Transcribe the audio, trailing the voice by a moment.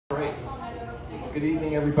Good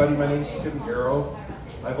evening, everybody. My name's Tim Garrow.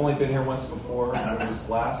 I've only been here once before. It was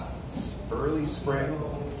last early spring,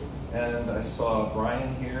 and I saw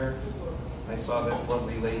Brian here. I saw this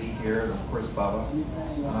lovely lady here, and of course Baba.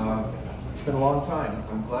 It's been a long time.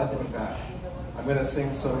 I'm glad to be back. I'm going to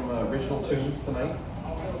sing some original tunes tonight.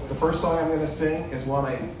 The first song I'm going to sing is one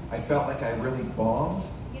I felt like I really bombed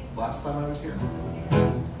last time I was here.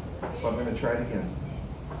 So I'm going to try it again.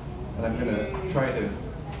 And I'm going to try to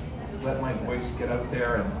let my voice get out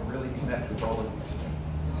there and really connect with all of you.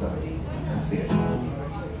 So, let's see it.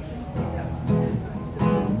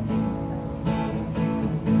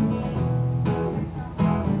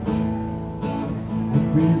 It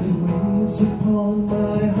really weighs upon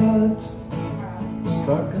my heart.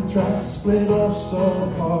 Stark contrast split us so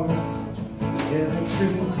apart. In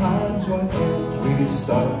extreme times, why can't we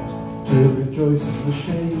start to rejoice in the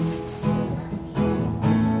shades?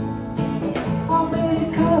 How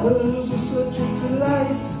many colors are such a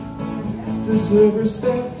delight, deserve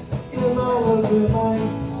respect in all of their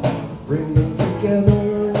might. Bring them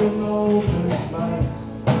together in all just might.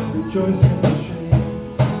 Rejoice in the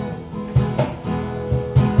shades.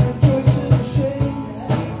 Rejoice in the shades.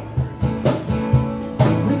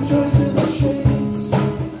 Rejoice in the shades.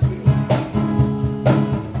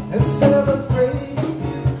 And celebrate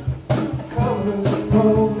the colors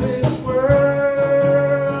of this world.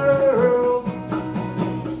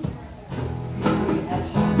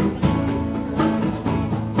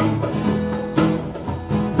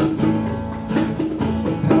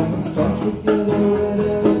 Starts with yellow, red,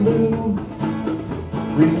 and blue,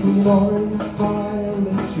 green, orange,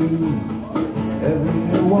 violet too. Every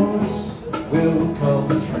nuance will come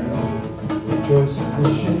true. Rejoice in the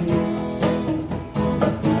shades.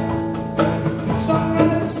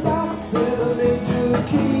 Songwriter starts in a major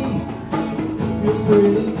key. Feels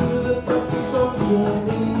pretty good about the song's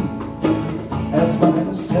journey. As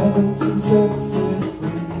minor sevenths and sets it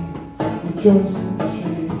free. Rejoice in the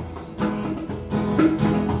shades.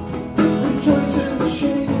 Rejoice in the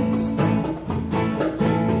shades.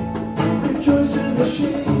 Rejoice in the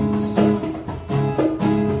shades.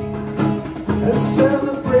 And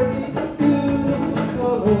celebrate the beautiful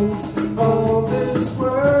colors of this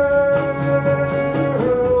world.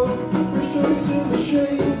 Rejoice in the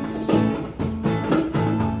shades.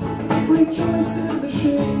 Rejoice in the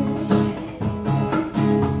shades.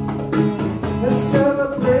 And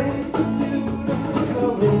celebrate the beautiful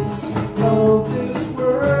colors of this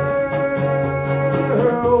world.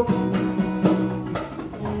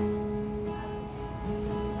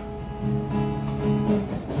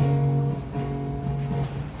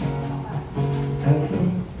 And the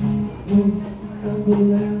roof and the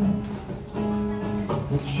lamp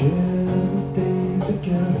would share the day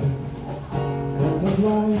together, and the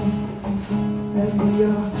lion and the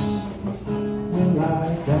ox will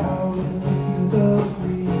lie down in the field of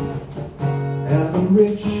green, and the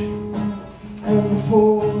rich and the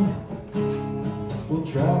poor will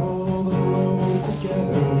travel the road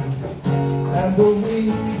together, and the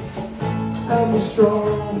weak and the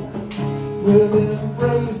strong will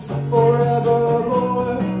embrace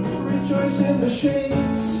forevermore. Rejoice in the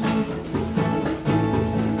shades.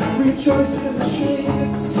 Rejoice in the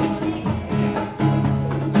shades.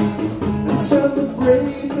 And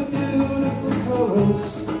celebrate the beautiful colors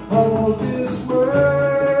of this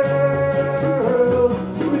world.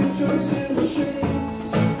 Rejoice in the shades.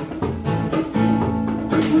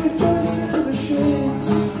 Rejoice in the shades.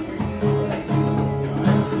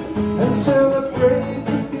 And celebrate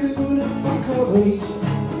the beautiful colors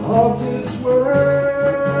of this world.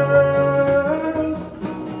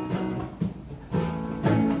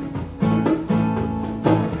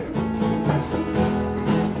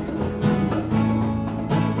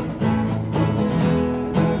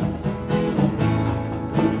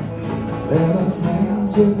 There are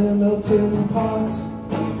things in a melting pot,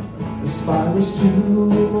 aspires to a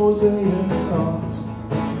mosaic thought.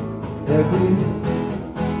 Every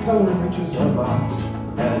color reaches our lot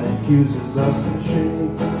and infuses us in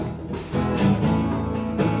shades.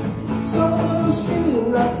 Some of us feel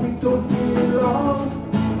like we don't belong.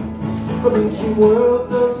 The mainstream world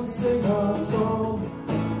doesn't sing our song.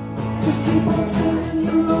 Just keep on singing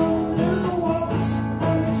your own nuance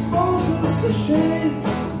and expose us to shades.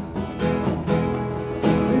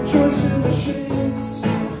 Rejoice in the shades.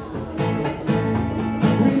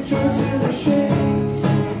 Rejoice in the shades.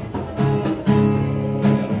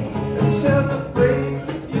 And celebrate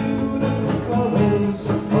the beautiful colors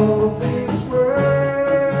of this world.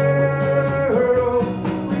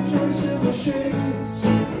 Rejoice in the shades.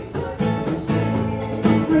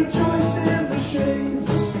 Rejoice in the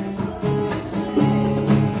shades.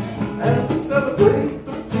 celebrate.